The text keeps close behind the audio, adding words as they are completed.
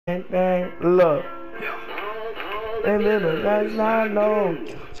Look, and little that's not low.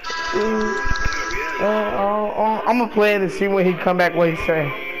 I'm gonna play it and see when he come back what he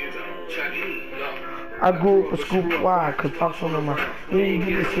say. I grew up a school wide, cause talk on my when you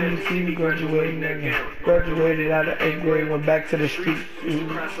get to CBC, graduated, nigga. Graduated out of 8th grade, went back to the streets.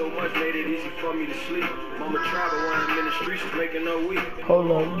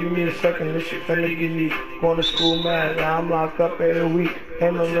 Hold up, give me a second, this shit finna give you going to school mad. I'm locked up every week.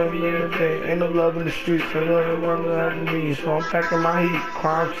 Ain't no love in the day, ain't no love in the streets, ain't no love in me. So I'm packing my heat.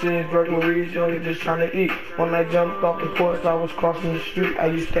 Crime scenes, burglaries, just trying to eat. When I jumped off the porch, I was crossing the street. I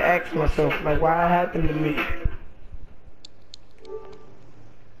used to ask myself, like, why it happened to me?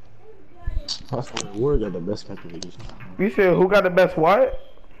 Word got the best calculators. You said who got the best what?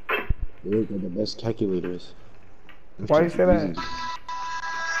 Word got the best calculators. Why you say that?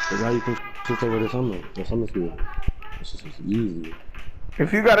 That's how you can switch over to summer school. It's just easy.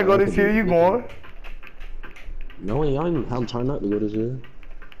 If you gotta go this year, you going? No, I'm trying not to go this year.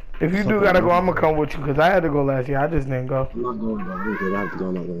 If you do gotta go, I'm gonna come with you, cause I had to go last year. I just didn't go. I'm not going, bro. I have to go.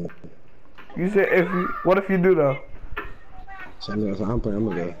 I'm not going. You said what if you do though? So I'm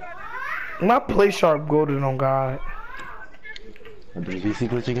gonna go. My play sharp golden on God. Does VC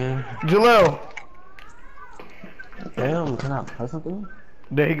glitch again? Jaleel. Damn, can I press something?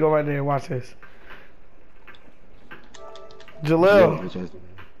 There he go right there. Watch this. Jaleel.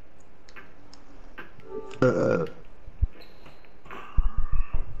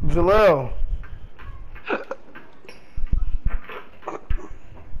 Jaleel.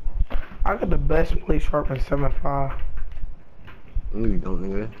 I got the best play sharp in 7.5. No, you don't,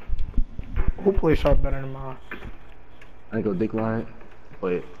 nigga. Who plays sharp better than mine? I ain't go dick ride,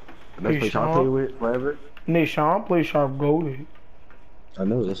 but the best play sharp I play with forever. Nigga, Sean play sharp goldie. I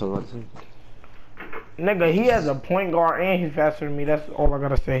know, that's all I got to say. Nigga, he has a point guard and he's faster than me. That's all I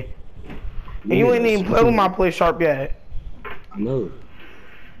gotta say. And you ain't even play with my play sharp yet. I know.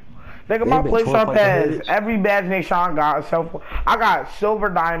 Nigga, my play sharp has every badge Nate Sean got. Except I got silver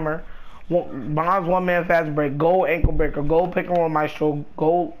dimer, Bonds one man fast break, gold ankle breaker, gold pick and roll maestro,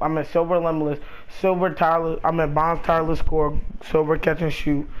 gold. I'm at silver limitless, silver tireless. I'm at Bonds tireless score, silver catch and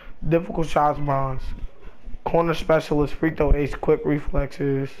shoot, difficult shots Bonds, corner specialist, free throw ace, quick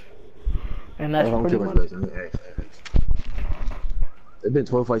reflexes, and that's pretty much. There's been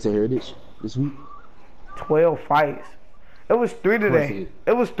 12 fights at Heritage this week. 12 fights. It was 3 today.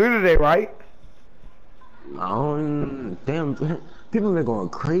 It was 3 today, right? Damn. People been going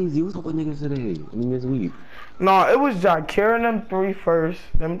crazy. What's up with niggas today? I mean, this week. No, it was Jakir and them 3 first.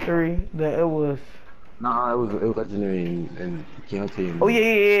 Them 3. Then it was. Nah, it was Legendary and Keontae. Oh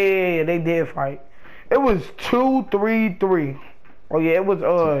yeah. They did fight. It was 2, 3, 3. Oh yeah, it was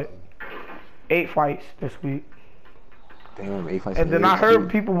 8 fights this week. Damn, 8 fights. And then I heard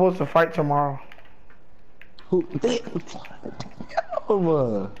people supposed to fight tomorrow. Who?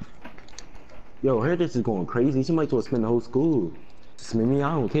 Yo, Heritage is going crazy. She might as well spend the whole school. Me,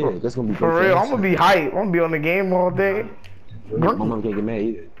 I don't care. That's gonna be for real. I'm gonna be hype. I'm gonna be on the game all day. My mom can't get mad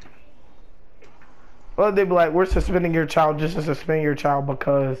either. Well, they be like, we're suspending your child just to suspend your child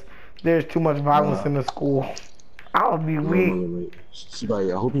because there's too much violence in the school. I'll be weak. She's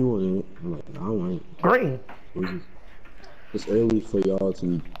like, I hope you want it. I'm like, I don't want it. Green. It's early for y'all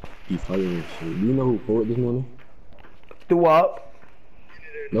to be fighting and shit. Do you know who fought this morning? Do up.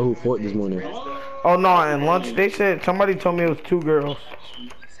 Know who fought this morning? Oh no, and lunch they said somebody told me it was 2 girls.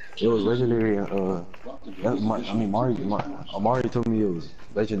 It was Legendary Amari told me it was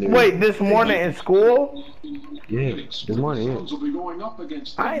Legendary. Wait, this morning in school? Yeah, this morning, yeah.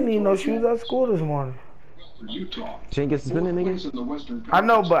 I didn't even know she was at school this morning. She ain't get suspended, nigga? I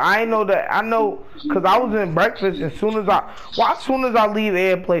know, but I ain't know that. I know, cause I was in breakfast as soon as I leave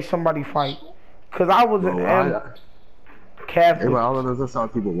air play somebody fight. Cause I was in Catholic. Everybody, all of us, I saw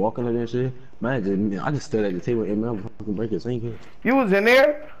people walking in there and shit. Man, I just stood at the table and I'm fucking breakfast. Ain't good. You was in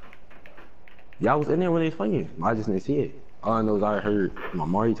there? Yeah, I was in there when they was fighting. I just didn't see it. All I know is I heard my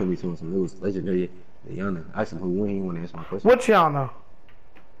Mari told me something. It was Legendary Dayana. I asked him who ain't want to answer my question. What Yana?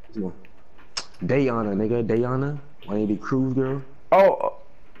 Dayana, nigga. Dayana. 180 Cruz girl. Oh,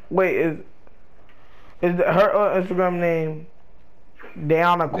 wait, is her Instagram name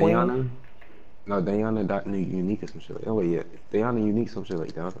Dayana Queen? Dayana? No, Dayana Unique or some shit like that. Oh, wait, yeah. Dayana Unique, some shit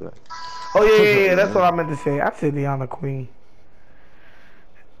like that. Oh, yeah, that's what I meant to say. I said Dayana Queen.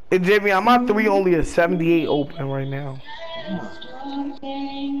 Hey, JB, I'm at 3 only a 78 open right now.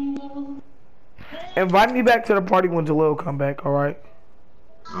 Invite me back to the party when Jaleel come back, alright?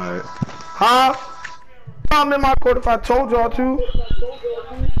 Alright. Huh? I'm in my court if I told y'all to.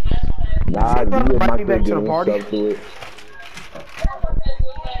 Nah, you invite me back to the party.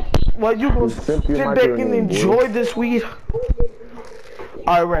 Well, you go sit back and enjoy this weed.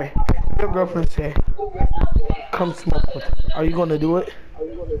 Alright, Ray. Your girlfriend said, come smoke with her. Are you gonna do it?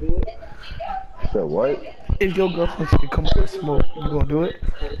 Said what? If your girlfriend said, come smoke, you gonna do it?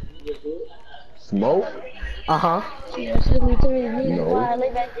 Smoke? Uh-huh. No.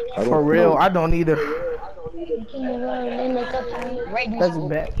 For real, I don't either. That's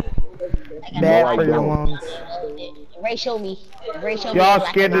bad. Bad for your lungs. Ray, show me. Y'all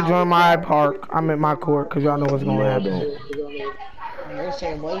scared to join my park. I'm at my court because y'all know what's going to happen.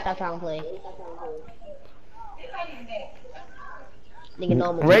 Sir, boy, stop trying to play. Nigga,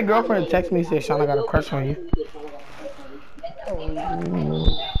 normal. Ray girlfriend text me said, Sean, I got a crush on you.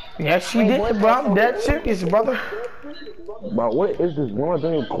 Yes, she did, bro. I'm dead serious, brother. But what is this one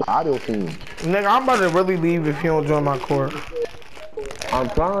thing audio thing? Nigga, I'm about to really leave if you don't join my court. I'm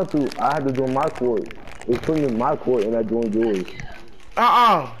trying to. I had to join my court. It's putting in my court and I joined yours.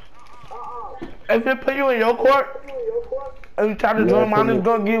 If it put you in your court, and you try to join mine, it's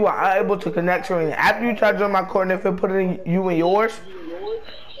gonna give you able to connect to it. After you try to join my court, and if it put you in yours,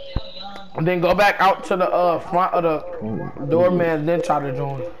 and then go back out to the front of the doorman, then try to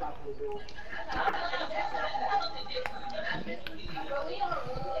join.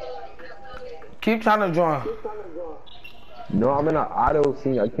 Keep trying to join. No, I'm in an auto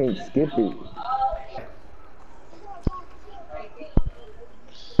scene. I can't skip it.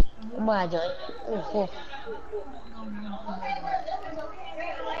 Come on, Joy.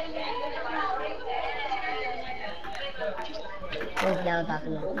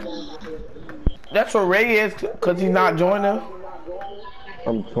 That's what Ray is, cause he's not joining.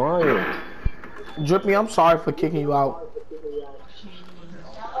 I'm trying. Drippy, I'm sorry for kicking you out.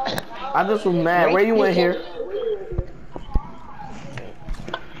 I just was mad. Ray, you in here?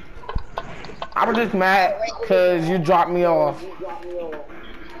 I was just mad cause you dropped me off.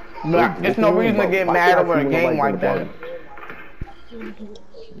 There's no reason to get mad over a game like that.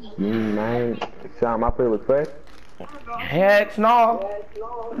 Man, Sean, my play was fresh. Heck no.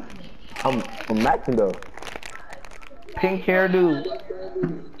 I'm matching though. Pink hair dude.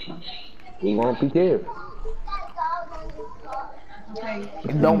 We want pink hair.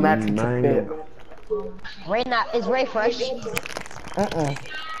 It don't match with your fit. Ray is Ray fresh?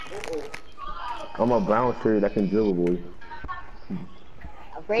 I'm a brown shirt that can dribble, boy.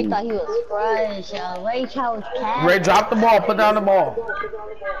 Ray thought he was fresh. Ray was cat. Ray, drop the ball. Put down the ball.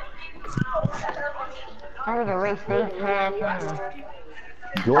 I think Ray stayed cat.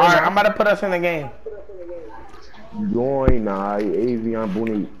 Alright, I'm about to put us in the game. Join, nah, Avion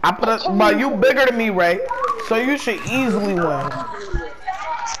Booney. I put us, but you bigger than me, Ray. So you should easily win.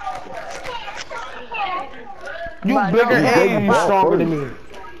 You bigger and you stronger than me.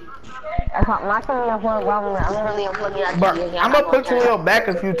 But I'm gonna put you in your back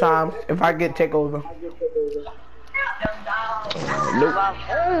a few times if I get takeover. Nope.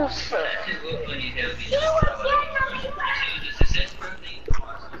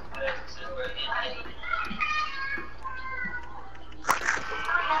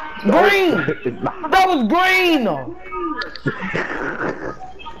 Green! That was green!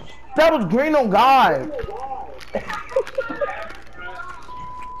 That was green on God.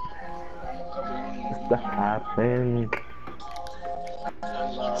 That happened.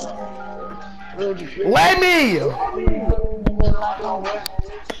 Let me!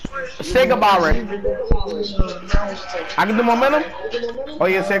 Say goodbye, Ray. I get the momentum? Oh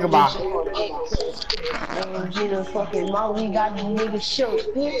yeah, say goodbye.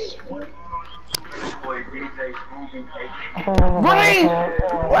 Green!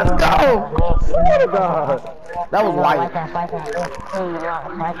 Let's go! That was white.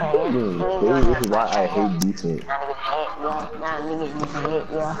 This is why I hate defense.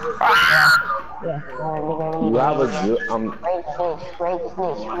 You have a good,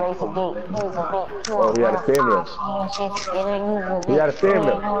 oh, he had a stamina. He had a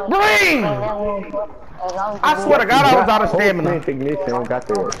stamina. Green! I swear to God, I was out of stamina. Technician got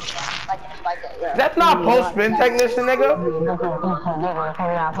there. That's not post-spin technician, nigga.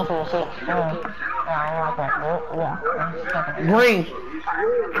 Green.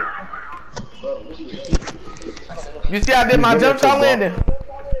 You see I did my jump shot landing.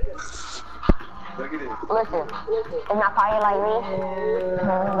 Listen, it's not fire like me. You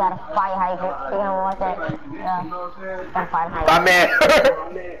got a fire hydrant. You don't want that. Got a fire hydrant. My man.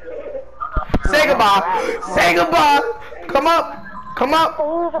 Say goodbye. Say goodbye. Come up. Come up.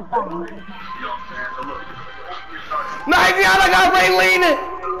 Nice, I got Ray leaning.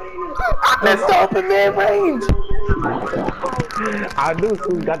 That's open mid-range. I knew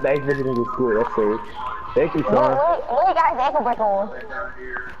who got the Xbox in the school. That's it. Thank you, What son. you got his ankle breaker on?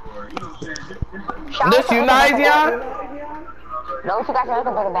 This you nice, y'all? No, you got your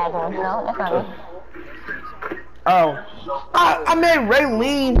ankle breaker badge on. No, that's not me. Oh. I made Ray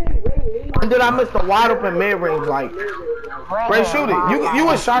lean, and then I missed a wide open mid range. Like, Ray, shoot it. You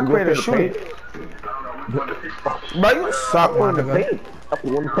a shot creator, shoot it. Bro, you suck, my nigga. I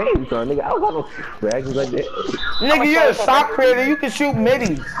want to pay you, son, nigga. I don't got no bags like that. Nigga, you're a shot creator. You can shoot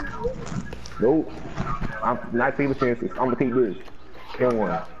middies. Nope. I'm not taking the chances. I'm gonna take this. Kill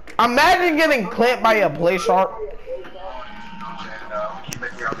one. Imagine getting clamped by a play shark.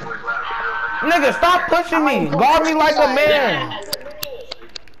 Nigga, stop pushing me. Guard me like a man.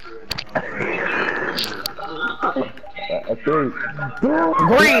 I think.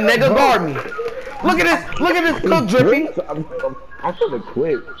 Green, nigga, guard me. Look at this cook drippy. I'm gonna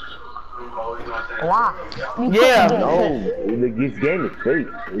quit. Wow. Yeah. No, this game is fake.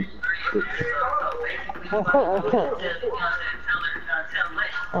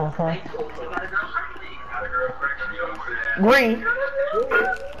 Green.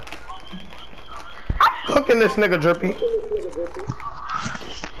 I'm cooking this nigga drippy.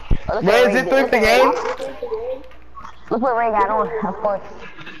 Ray, is it 3 for game? Look what Ray got on, of course.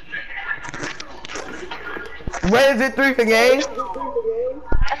 Ray, is it 3 for game?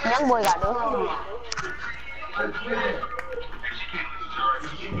 That's the young boy got though.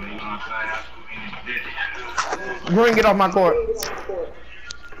 Green, get off my court.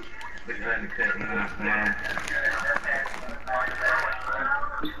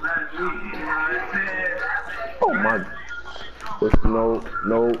 Oh my. No.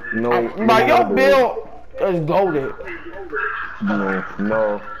 But your build is golden.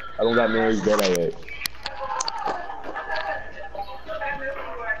 No. I don't got Mary's dead yet.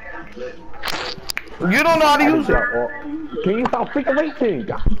 You don't know how to use it. Can you stop freaking racing?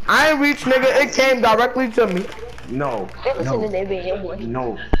 I ain't reach, nigga. It came directly to me. No.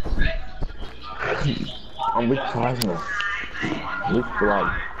 I'm rich for life now. Rich for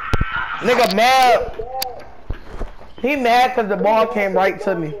life. Nigga mad. He mad cause the ball came right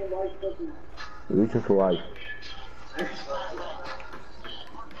to me. Rich for life.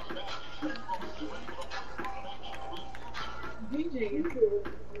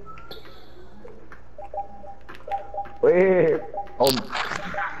 Wait. Oh,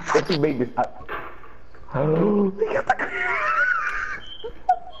 if you make this.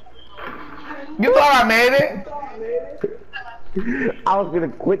 You thought I made it? I was gonna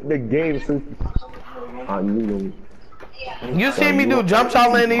quit the game since I knew them. You see me do jump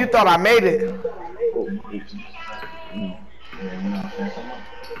shot landing, you thought I made it.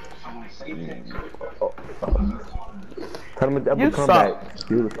 Tell him to You come suck. back.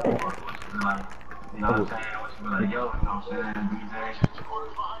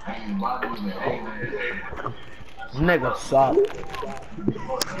 Nigga suck.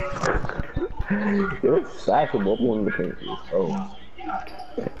 It's sackable. One of the things. Oh.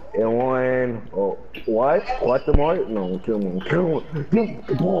 And one. Oh. What? What the more? No, kill one. Kill one. Kill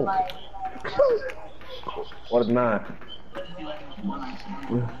the ball. What a 9.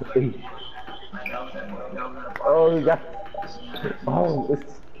 Oh, you got. Oh,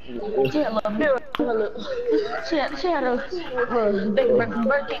 it's. She had a little beer. She had a big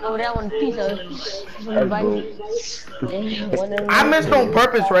birthday over there on the pizza. I missed on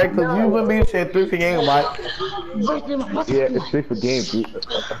purpose, right? Cause you wouldn't be saying 3 for game, right? Yeah, it's 3 for game, dude.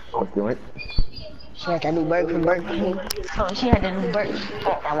 Right? She had that new burger from Burger King. Oh, she had that new burger.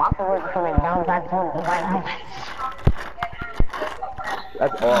 I walked away from McDonald's.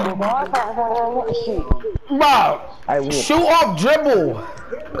 That's all. Bro, shoot off dribble.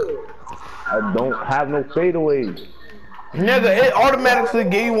 I don't have no fadeaways. Nigga, it automatically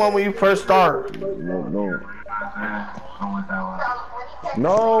give you one when you first start. No.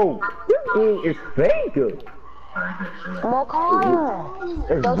 No, this game is fake. More car.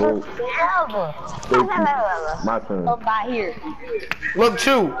 It's bull. My turn. Look by here. Look,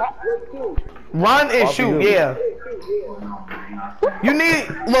 shoot. Run and shoot, yeah. You need,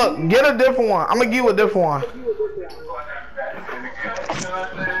 look, get a different one. I'm gonna give you a different one.